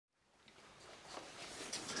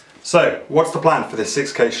So, what's the plan for this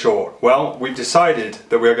 6K short? Well, we've decided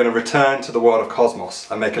that we're going to return to the world of Cosmos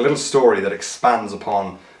and make a little story that expands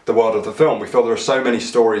upon the world of the film. We feel there are so many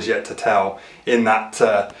stories yet to tell in that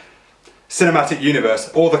cinematic universe,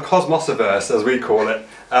 or the Cosmos-iverse as we call it,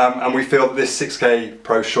 and we feel that this 6K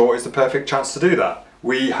Pro short is the perfect chance to do that.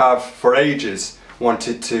 We have for ages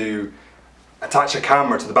wanted to attach a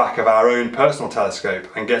camera to the back of our own personal telescope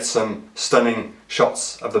and get some stunning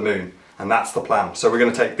shots of the moon. And that's the plan. So we're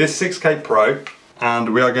going to take this 6K Pro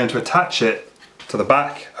and we are going to attach it to the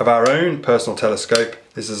back of our own personal telescope.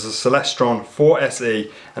 This is a Celestron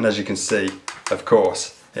 4SE, and as you can see, of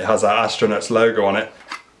course, it has our astronaut's logo on it.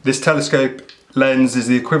 This telescope lens is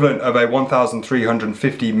the equivalent of a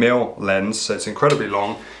 1350mm lens, so it's incredibly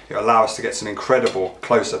long. It allows us to get some incredible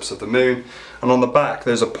close-ups of the moon. And on the back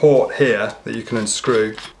there's a port here that you can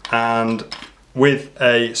unscrew, and with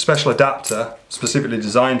a special adapter specifically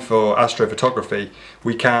designed for astrophotography,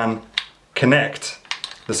 we can connect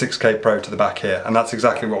the 6K Pro to the back here, and that's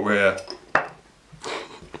exactly what we're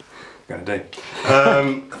going to do.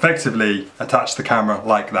 Effectively attach the camera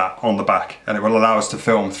like that on the back, and it will allow us to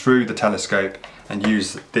film through the telescope and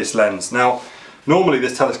use this lens. Now, normally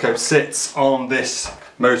this telescope sits on this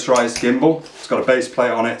motorized gimbal. It's got a base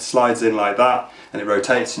plate on it, slides in like that, and it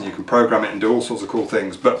rotates, and you can program it and do all sorts of cool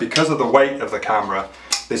things. But because of the weight of the camera,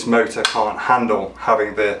 this motor can't handle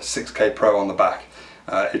having the 6K Pro on the back.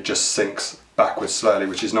 It just sinks backwards slowly,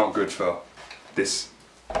 which is not good for this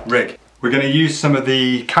rig. We're going to use some of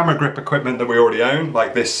the camera grip equipment that we already own,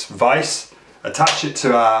 like this vise, attach it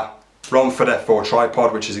to our Romford F4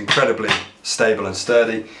 tripod, which is incredibly stable and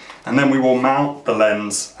sturdy, and then we will mount the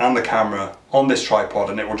lens and the camera on this tripod,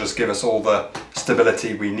 and it will just give us all the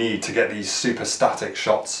stability we need to get these super static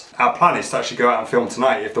shots. Our plan is to actually go out and film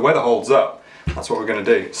tonight. If the weather holds up, that's what we're going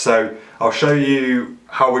to do. So I'll show you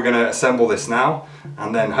how we're going to assemble this now,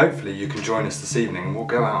 and then hopefully you can join us this evening and we'll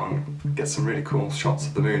go out and get some really cool shots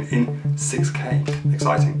of the moon in 6K.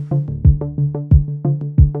 Exciting.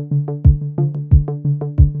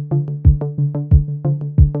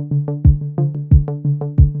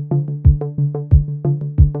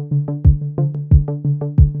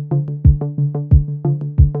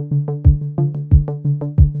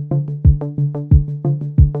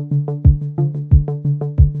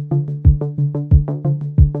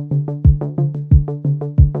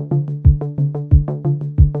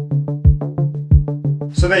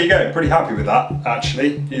 So there you go, pretty happy with that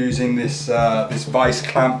actually, using this this vice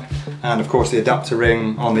clamp and of course the adapter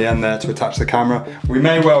ring on the end there to attach the camera. We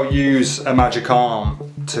may well use a magic arm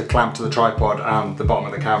to clamp to the tripod and the bottom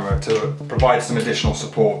of the camera to provide some additional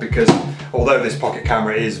support, because although this pocket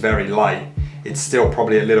camera is very light, it's still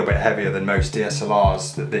probably a little bit heavier than most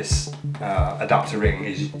DSLRs that this adapter ring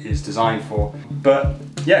is designed for. But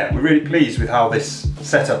yeah, we're really pleased with how this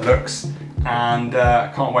setup looks, and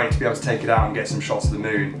can't wait to be able to take it out and get some shots of the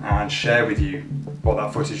moon and share with you what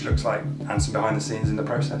that footage looks like and some behind the scenes in the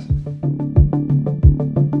process.